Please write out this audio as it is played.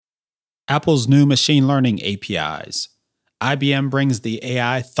Apple's new machine learning APIs, IBM brings the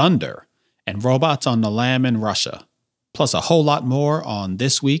AI Thunder, and robots on the lam in Russia. Plus a whole lot more on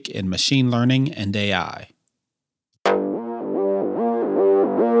This Week in Machine Learning and AI.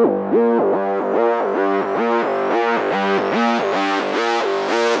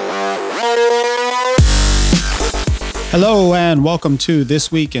 Hello and welcome to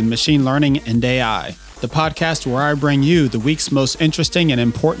This Week in Machine Learning and AI, the podcast where I bring you the week's most interesting and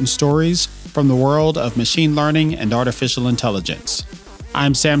important stories from the world of machine learning and artificial intelligence.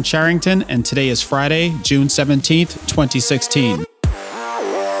 I'm Sam Charrington, and today is Friday, June 17th, 2016.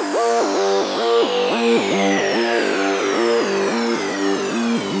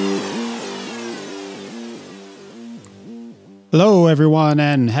 Hello, everyone,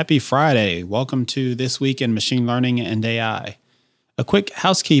 and happy Friday. Welcome to This Week in Machine Learning and AI. A quick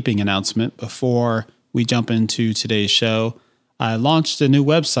housekeeping announcement before we jump into today's show. I launched a new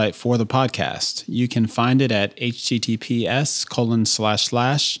website for the podcast. You can find it at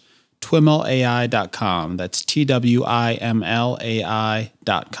https://twimlai.com. That's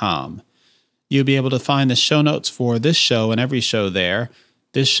TWIMLAI.com. You'll be able to find the show notes for this show and every show there.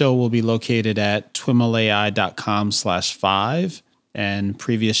 This show will be located at twimlai.com/5, and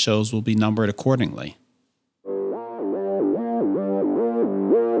previous shows will be numbered accordingly.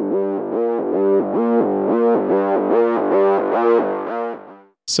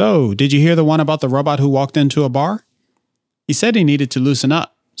 So, did you hear the one about the robot who walked into a bar? He said he needed to loosen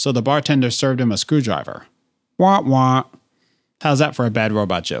up, so the bartender served him a screwdriver. Wah wah. How's that for a bad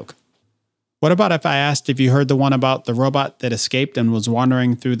robot joke? What about if I asked if you heard the one about the robot that escaped and was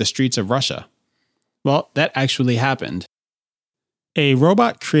wandering through the streets of Russia? Well, that actually happened. A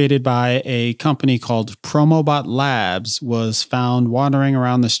robot created by a company called Promobot Labs was found wandering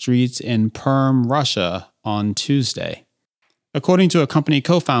around the streets in Perm, Russia on Tuesday. According to a company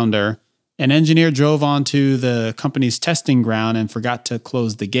co-founder, an engineer drove onto the company's testing ground and forgot to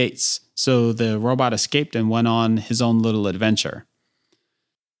close the gates, so the robot escaped and went on his own little adventure.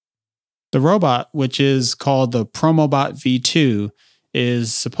 The robot, which is called the Promobot V2,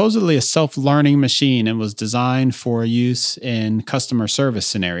 is supposedly a self-learning machine and was designed for use in customer service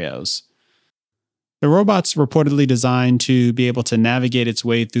scenarios. The robot's reportedly designed to be able to navigate its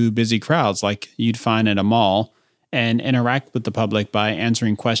way through busy crowds like you'd find at a mall and interact with the public by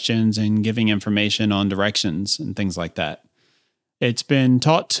answering questions and giving information on directions and things like that. It's been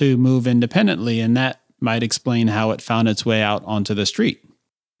taught to move independently, and that might explain how it found its way out onto the street.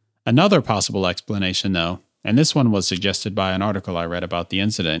 Another possible explanation, though, and this one was suggested by an article I read about the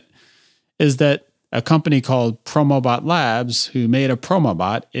incident, is that a company called Promobot Labs, who made a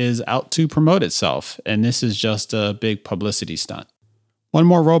Promobot, is out to promote itself, and this is just a big publicity stunt. One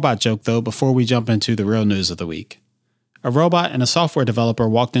more robot joke, though, before we jump into the real news of the week. A robot and a software developer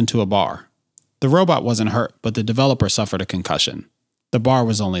walked into a bar. The robot wasn't hurt, but the developer suffered a concussion. The bar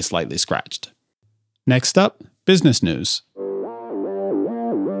was only slightly scratched. Next up, business news.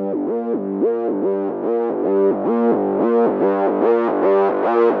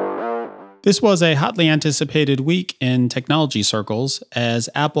 This was a hotly anticipated week in technology circles as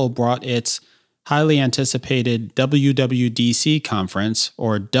Apple brought its highly anticipated WWDC conference,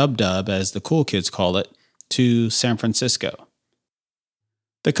 or DubDub as the cool kids call it, to San Francisco.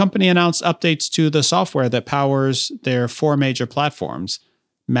 The company announced updates to the software that powers their four major platforms: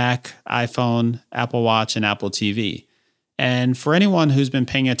 Mac, iPhone, Apple Watch, and Apple TV. And for anyone who's been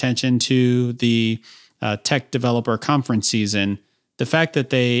paying attention to the tech developer conference season, the fact that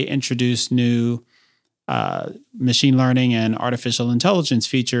they introduced new machine learning and artificial intelligence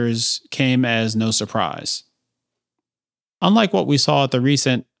features came as no surprise. Unlike what we saw at the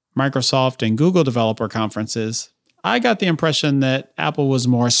recent Microsoft and Google developer conferences, I got the impression that Apple was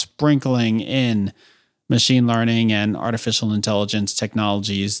more sprinkling in machine learning and artificial intelligence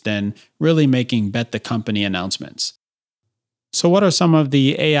technologies than really making bet the company announcements. So what are some of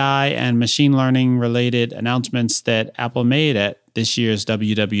the AI and machine learning related announcements that Apple made at this year's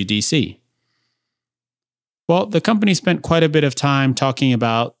WWDC? Well, the company spent quite a bit of time talking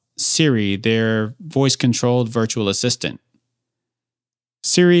about Siri, their voice-controlled virtual assistant.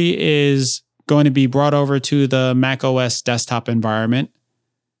 Siri is going to be brought over to the macOS desktop environment.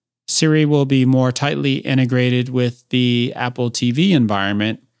 Siri will be more tightly integrated with the Apple TV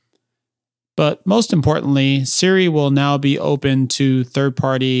environment. But most importantly, Siri will now be open to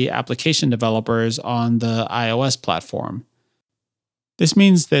third-party application developers on the iOS platform. This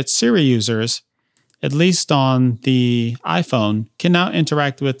means that Siri users, at least on the iPhone, can now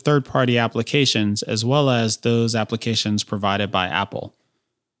interact with third-party applications as well as those applications provided by Apple.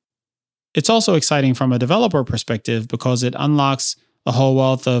 It's also exciting from a developer perspective because it unlocks a whole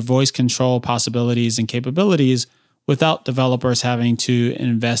wealth of voice control possibilities and capabilities without developers having to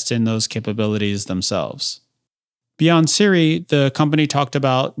invest in those capabilities themselves. Beyond Siri, the company talked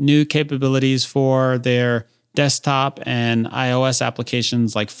about new capabilities for their desktop and iOS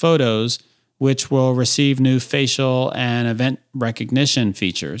applications like Photos, which will receive new facial and event recognition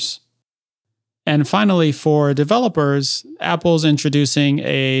features. And finally, for developers, Apple's introducing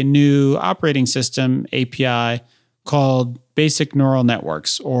a new operating system API called Basic Neural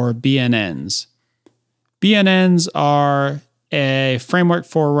Networks, or BNNs. BNNs are a framework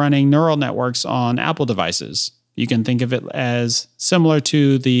for running neural networks on Apple devices. You can think of it as similar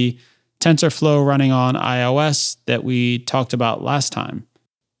to the TensorFlow running on iOS that we talked about last time.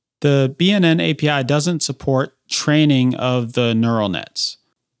 The BNN API doesn't support training of the neural nets.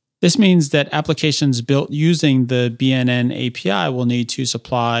 This means that applications built using the BNN API will need to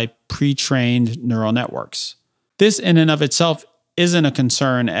supply pre-trained neural networks. This in and of itself isn't a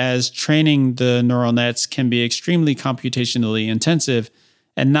concern, as training the neural nets can be extremely computationally intensive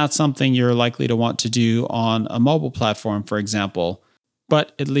and not something you're likely to want to do on a mobile platform, for example.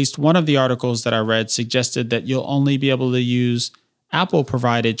 But at least one of the articles that I read suggested that you'll only be able to use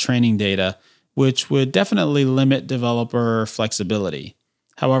Apple-provided training data, which would definitely limit developer flexibility.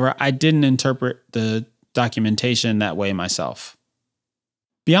 However, I didn't interpret the documentation that way myself.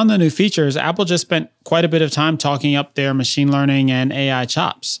 Beyond the new features, Apple just spent quite a bit of time talking up their machine learning and AI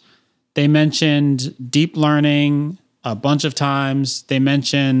chops. They mentioned deep learning a bunch of times. They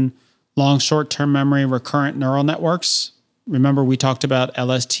mentioned long short-term memory recurrent neural networks. Remember, we talked about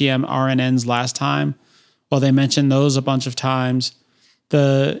LSTM RNNs last time? Well, they mentioned those a bunch of times.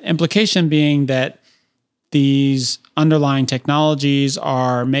 The implication being that these underlying technologies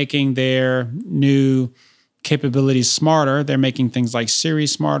are making their new capabilities smarter. They're making things like Siri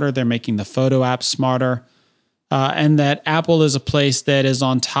smarter. They're making the photo apps smarter. And that Apple is a place that is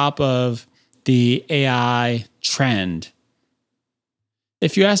on top of the AI trend.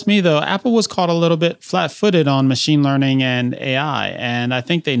 If you ask me, though, Apple was caught a little bit flat-footed on machine learning and AI, and I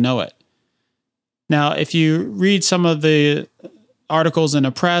think they know it. Now, if you read some of the articles in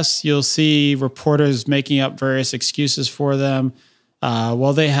the press, you'll see reporters making up various excuses for them.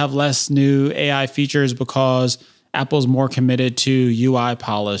 Well, they have less new AI features because Apple's more committed to UI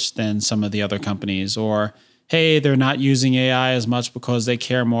polish than some of the other companies. Or, hey, they're not using AI as much because they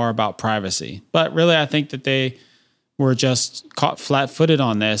care more about privacy. But really, I think that they were just caught flat-footed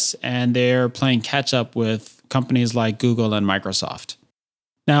on this, and they're playing catch-up with companies like Google and Microsoft.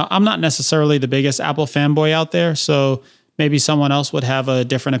 Now, I'm not necessarily the biggest Apple fanboy out there, so maybe someone else would have a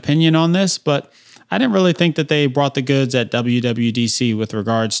different opinion on this, but I didn't really think that they brought the goods at WWDC with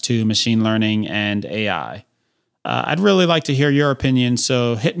regards to machine learning and AI. I'd really like to hear your opinion,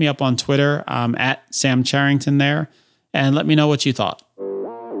 so hit me up on Twitter. I'm at Sam Charrington there, and let me know what you thought.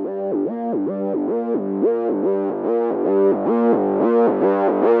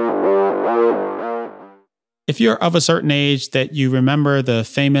 If you're of a certain age that you remember the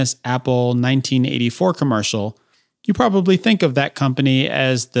famous Apple 1984 commercial, you probably think of that company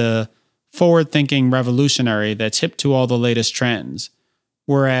as the forward-thinking revolutionary that's hip to all the latest trends,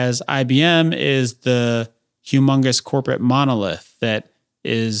 whereas IBM is the humongous corporate monolith that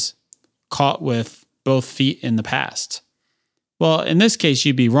is caught with both feet in the past. Well, in this case,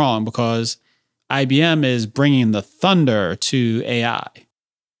 you'd be wrong because IBM is bringing the thunder to AI.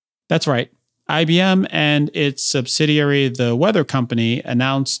 That's right. IBM and its subsidiary, the Weather Company,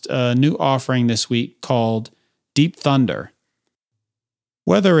 announced a new offering this week called Deep Thunder.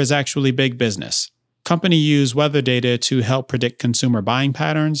 Weather is actually big business. Companies use weather data to help predict consumer buying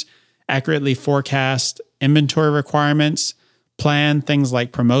patterns, accurately forecast inventory requirements, plan things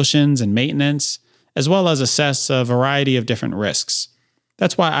like promotions and maintenance, as well as assess a variety of different risks.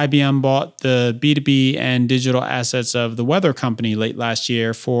 That's why IBM bought the B2B and digital assets of the Weather Company late last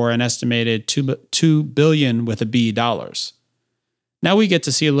year for an estimated $2 billion with a B dollars. Now we get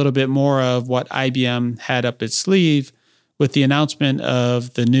to see a little bit more of what IBM had up its sleeve with the announcement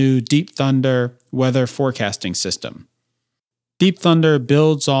of the new Deep Thunder weather forecasting system. Deep Thunder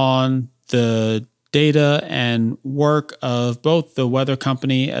builds on the data and work of both the Weather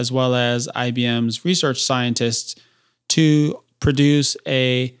Company as well as IBM's research scientists to produce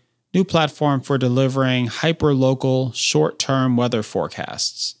a new platform for delivering hyper-local, short-term weather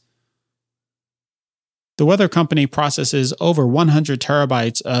forecasts. The Weather Company processes over 100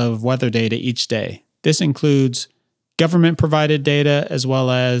 terabytes of weather data each day. This includes government-provided data as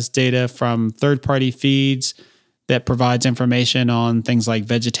well as data from third-party feeds that provides information on things like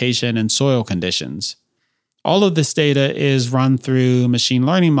vegetation and soil conditions. All of this data is run through machine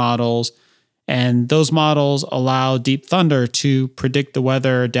learning models, And those models allow Deep Thunder to predict the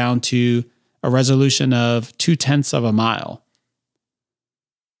weather down to a resolution of 0.2 of a mile.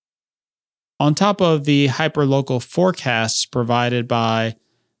 On top of the hyperlocal forecasts provided by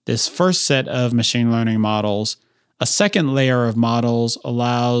this first set of machine learning models, a second layer of models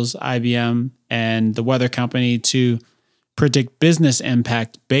allows IBM and the weather company to predict business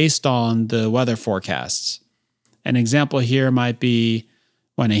impact based on the weather forecasts. An example here might be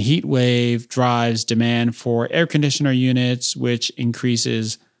when a heat wave drives demand for air conditioner units, which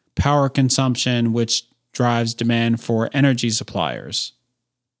increases power consumption, which drives demand for energy suppliers.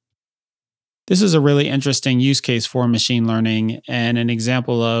 This is a really interesting use case for machine learning and an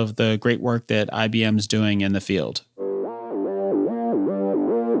example of the great work that IBM is doing in the field.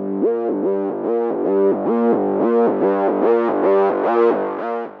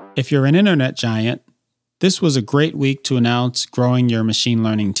 If you're an internet giant, this was a great week to announce growing your machine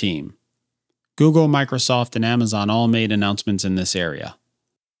learning team. Google, Microsoft, and Amazon all made announcements in this area.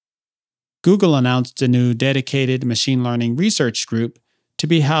 Google announced a new dedicated machine learning research group to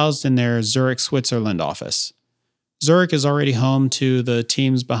be housed in their Zurich, Switzerland office. Zurich is already home to the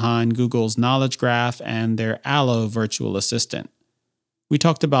teams behind Google's Knowledge Graph and their Allo virtual assistant. We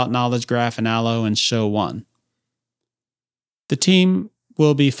talked about Knowledge Graph and Allo in Show 1. The team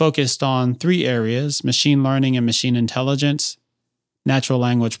will be focused on 3 areas: machine learning and machine intelligence, natural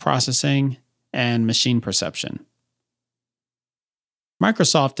language processing, and machine perception.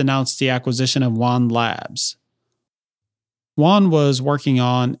 Microsoft announced the acquisition of Wand Labs. Wand was working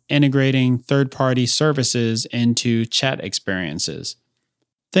on integrating third-party services into chat experiences.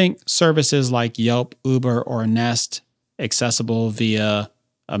 Think services like Yelp, Uber, or Nest, accessible via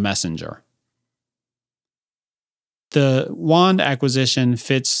a messenger. The Wand acquisition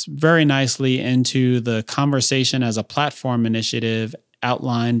fits very nicely into the Conversation as a Platform initiative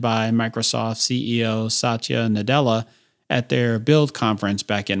outlined by Microsoft CEO Satya Nadella at their Build conference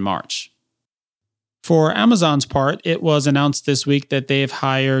back in March. For Amazon's part, it was announced this week that they've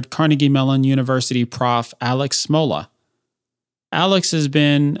hired Carnegie Mellon University prof. Alex Smola. Alex has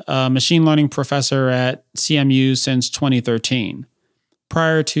been a machine learning professor at CMU since 2013.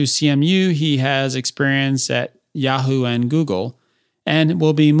 Prior to CMU, he has experience at Yahoo and Google, and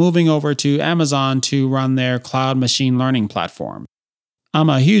will be moving over to Amazon to run their cloud machine learning platform. I'm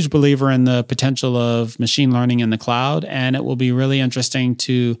a huge believer in the potential of machine learning in the cloud, and it will be really interesting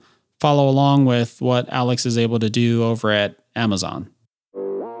to follow along with what Alex is able to do over at Amazon.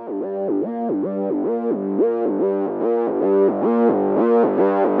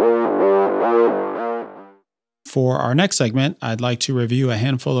 For our next segment, I'd like to review a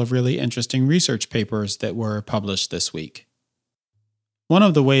handful of really interesting research papers that were published this week. One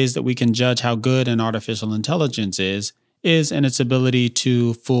of the ways that we can judge how good an artificial intelligence is in its ability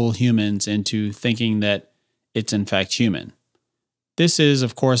to fool humans into thinking that it's in fact human. This is,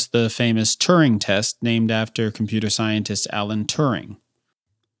 of course, the famous Turing test named after computer scientist Alan Turing.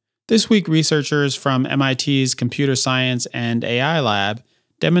 This week, researchers from MIT's Computer Science and AI Lab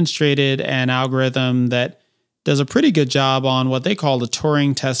demonstrated an algorithm that does a pretty good job on what they call the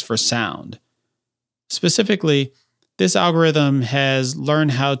Turing test for sound. Specifically, this algorithm has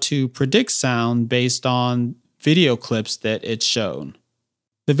learned how to predict sound based on video clips that it's shown.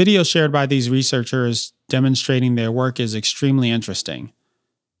 The video shared by these researchers demonstrating their work is extremely interesting.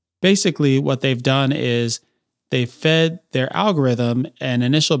 Basically, what they've done is they've fed their algorithm an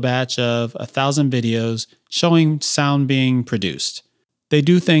initial batch of 1,000 videos showing sound being produced. They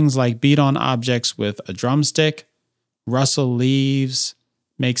do things like beat on objects with a drumstick, rustle leaves,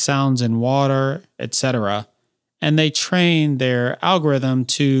 make sounds in water, etc. And they train their algorithm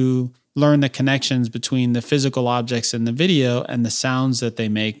to learn the connections between the physical objects in the video and the sounds that they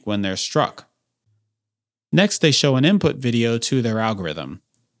make when they're struck. Next, they show an input video to their algorithm.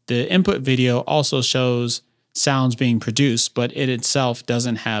 The input video also shows sounds being produced, but it itself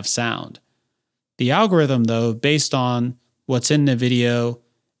doesn't have sound. The algorithm, though, based on what's in the video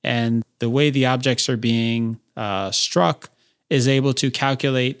and the way the objects are being struck, is able to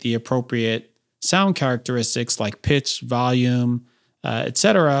calculate the appropriate sound characteristics like pitch, volume,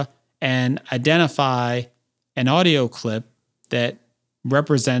 etc., and identify an audio clip that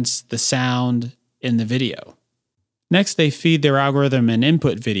represents the sound in the video. Next, they feed their algorithm an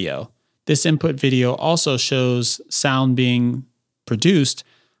input video. This input video also shows sound being produced,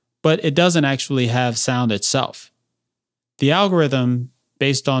 but it doesn't actually have sound itself. The algorithm,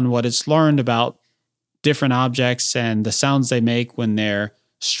 based on what it's learned about different objects and the sounds they make when they're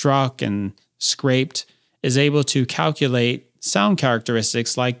struck and scraped, is able to calculate sound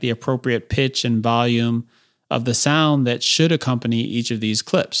characteristics like the appropriate pitch and volume of the sound that should accompany each of these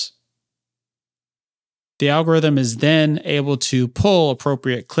clips. The algorithm is then able to pull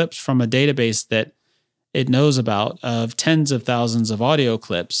appropriate clips from a database that it knows about of tens of thousands of audio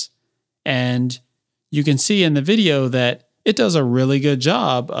clips. And you can see in the video that it does a really good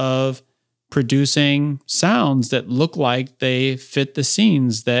job of producing sounds that look like they fit the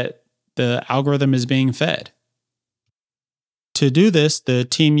scenes that the algorithm is being fed. To do this, the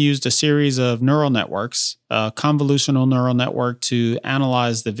team used a series of neural networks, a convolutional neural network to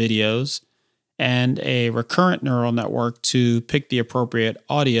analyze the videos, and a recurrent neural network to pick the appropriate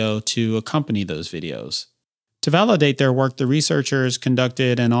audio to accompany those videos. To validate their work, the researchers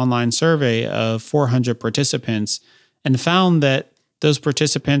conducted an online survey of 400 participants and found that those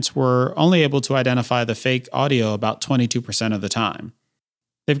participants were only able to identify the fake audio about 22% of the time.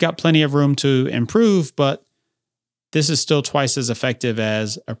 They've got plenty of room to improve, but this is still twice as effective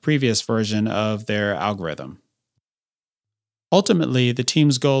as a previous version of their algorithm. Ultimately, the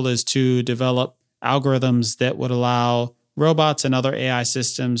team's goal is to develop algorithms that would allow robots and other AI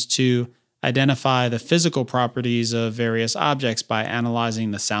systems to identify the physical properties of various objects by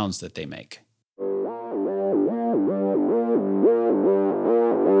analyzing the sounds that they make.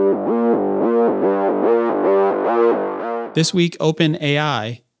 This week,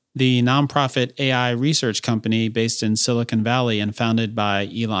 OpenAI, the nonprofit AI research company based in Silicon Valley and founded by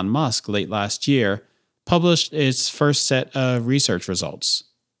Elon Musk late last year, published its first set of research results.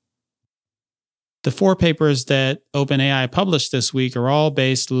 The 4 papers that OpenAI published this week are all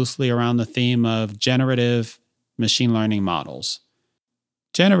based loosely around the theme of generative machine learning models.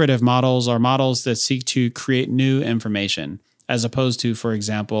 Generative models are models that seek to create new information, as opposed to, for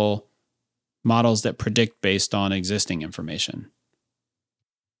example, models that predict based on existing information.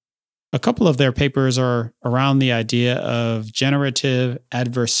 A couple of their papers are around the idea of generative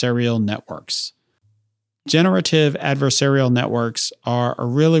adversarial networks. Generative adversarial networks are a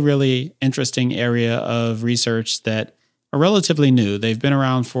really interesting area of research that are relatively new. They've been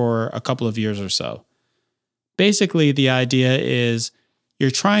around for a couple of years or so. Basically, the idea is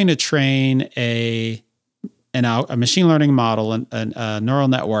you're trying to train a machine learning model, a neural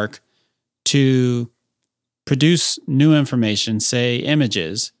network, to produce new information, say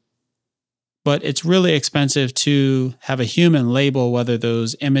images, but it's really expensive to have a human label whether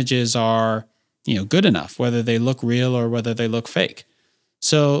those images are good enough, whether they look real or whether they look fake.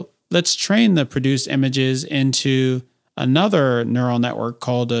 So let's train the produced images into another neural network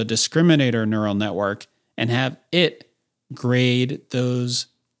called a discriminator neural network and have it grade those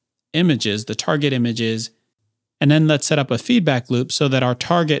images, the target images, and then let's set up a feedback loop so that our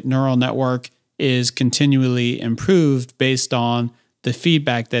target neural network is continually improved based on the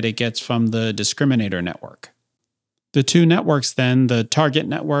feedback that it gets from the discriminator network. The two networks then, the target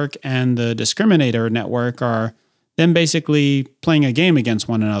network and the discriminator network, are then basically playing a game against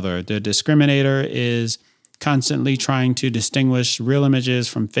one another. The discriminator is constantly trying to distinguish real images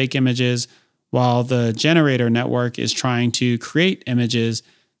from fake images, while the generator network is trying to create images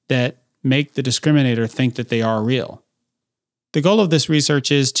that make the discriminator think that they are real. The goal of this research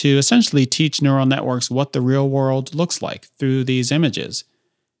is to essentially teach neural networks what the real world looks like through these images.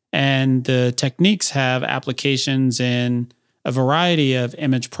 And the techniques have applications in a variety of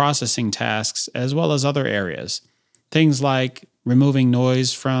image processing tasks as well as other areas. Things like removing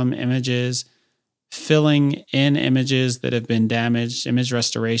noise from images, filling in images that have been damaged, image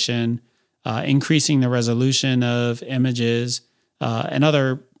restoration, increasing the resolution of images, and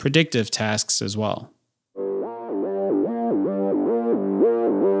other predictive tasks as well.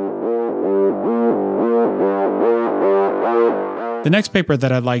 The next paper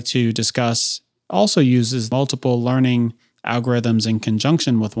that I'd like to discuss also uses multiple learning algorithms in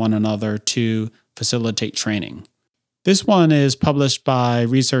conjunction with one another to facilitate training. This one is published by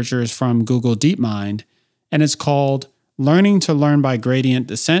researchers from Google DeepMind, and it's called Learning to Learn by Gradient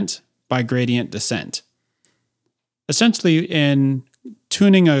Descent by Gradient Descent. Essentially, in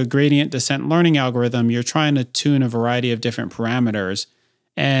tuning a gradient descent learning algorithm, you're trying to tune a variety of different parameters,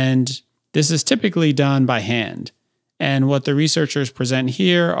 and this is typically done by hand. And what the researchers present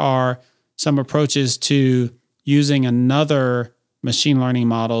here are some approaches to using another machine learning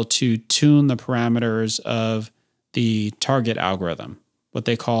model to tune the parameters of the target algorithm, what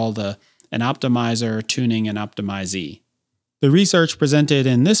they call an optimizer tuning an optimizee. The research presented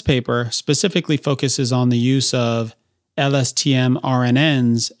in this paper specifically focuses on the use of LSTM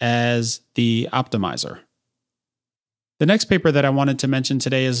RNNs as the optimizer. The next paper that I wanted to mention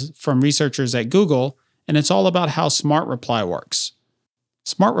today is from researchers at Google, and it's all about how Smart Reply works.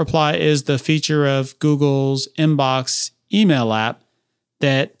 Smart Reply is the feature of Google's Inbox email app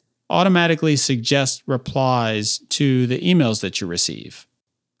that automatically suggests replies to the emails that you receive.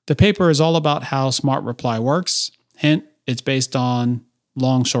 The paper is all about how Smart Reply works. Hint, it's based on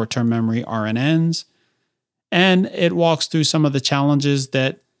long short-term memory RNNs. And it walks through some of the challenges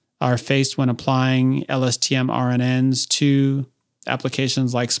that are faced when applying LSTM RNNs to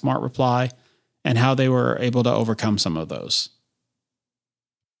applications like Smart Reply and how they were able to overcome some of those.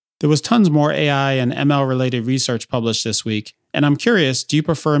 There was tons more AI and ML related research published this week, and I'm curious, do you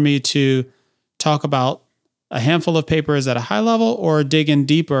prefer me to talk about a handful of papers at a high level or dig in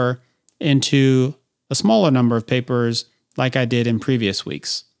deeper into a smaller number of papers like I did in previous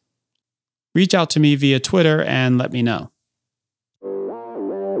weeks? Reach out to me via Twitter and let me know.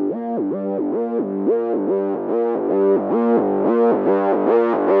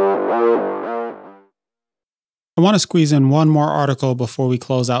 I want to squeeze in one more article before we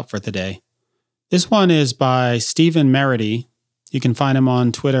close out for today. This one is by Stephen Merity. You can find him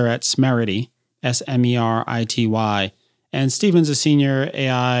on Twitter at Smerity, Smerity. And Stephen's a senior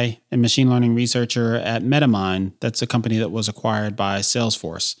AI and machine learning researcher at Metamind. That's a company that was acquired by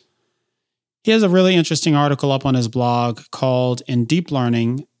Salesforce. He has a really interesting article up on his blog called In Deep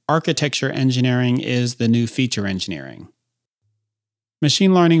Learning, Architecture Engineering is the New Feature Engineering.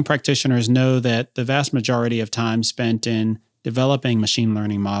 Machine learning practitioners know that the vast majority of time spent in developing machine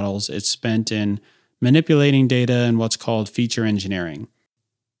learning models is spent in manipulating data and what's called feature engineering.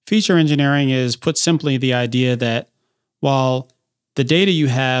 Feature engineering is, put simply, the idea that while the data you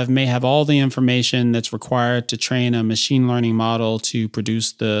have may have all the information that's required to train a machine learning model to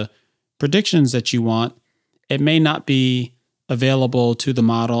produce the predictions that you want, it may not be available to the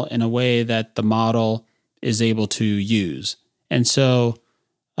model in a way that the model is able to use. And so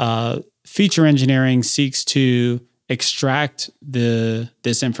feature engineering seeks to extract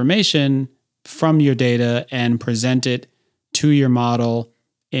this information from your data and present it to your model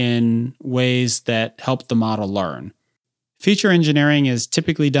in ways that help the model learn. Feature engineering is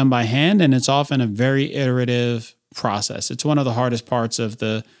typically done by hand, and it's often a very iterative process. It's one of the hardest parts of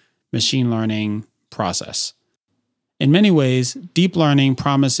the machine learning process. In many ways, deep learning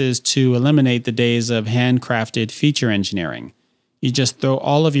promises to eliminate the days of handcrafted feature engineering. You just throw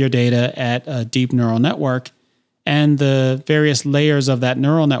all of your data at a deep neural network, and the various layers of that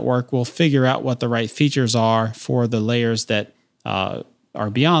neural network will figure out what the right features are for the layers that are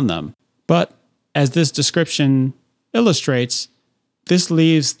beyond them. But as this description illustrates, this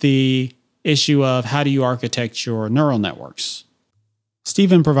leaves the issue of how do you architect your neural networks.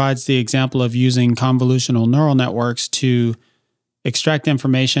 Stephen provides the example of using convolutional neural networks to extract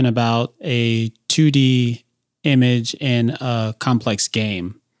information about a 2D image in a complex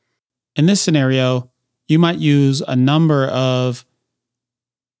game. In this scenario, you might use a number of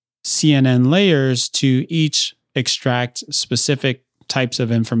CNN layers to each extract specific types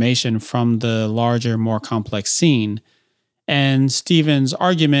of information from the larger, more complex scene. And Stephen's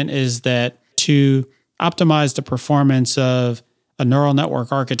argument is that to optimize the performance of a neural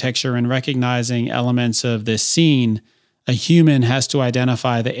network architecture and recognizing elements of this scene, a human has to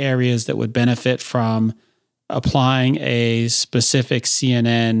identify the areas that would benefit from applying a specific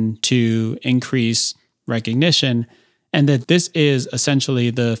CNN to increase recognition, and that this is essentially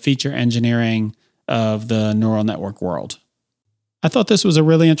the feature engineering of the neural network world. I thought this was a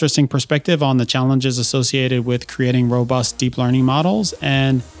really interesting perspective on the challenges associated with creating robust deep learning models,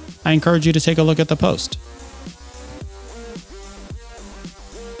 and I encourage you to take a look at the post.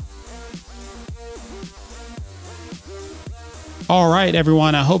 All right,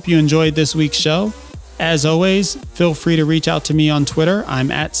 everyone, I hope you enjoyed this week's show. As always, feel free to reach out to me on Twitter. I'm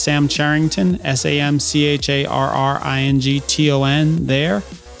at Sam Charrington, SamCharrington there.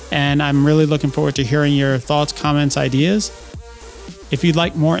 And I'm really looking forward to hearing your thoughts, comments, ideas. If you'd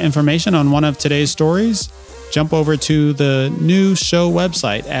like more information on one of today's stories, jump over to the new show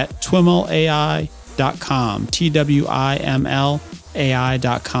website at twimlai.com,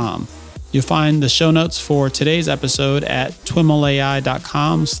 TWIMLAI.com. You'll find the show notes for today's episode at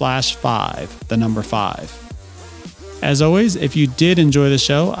twimlai.com/5. As always, if you did enjoy the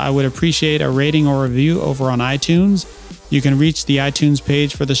show, I would appreciate a rating or review over on iTunes. You can reach the iTunes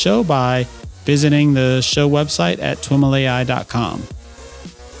page for the show by visiting the show website at twimlai.com.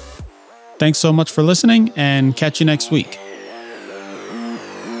 Thanks so much for listening, and catch you next week.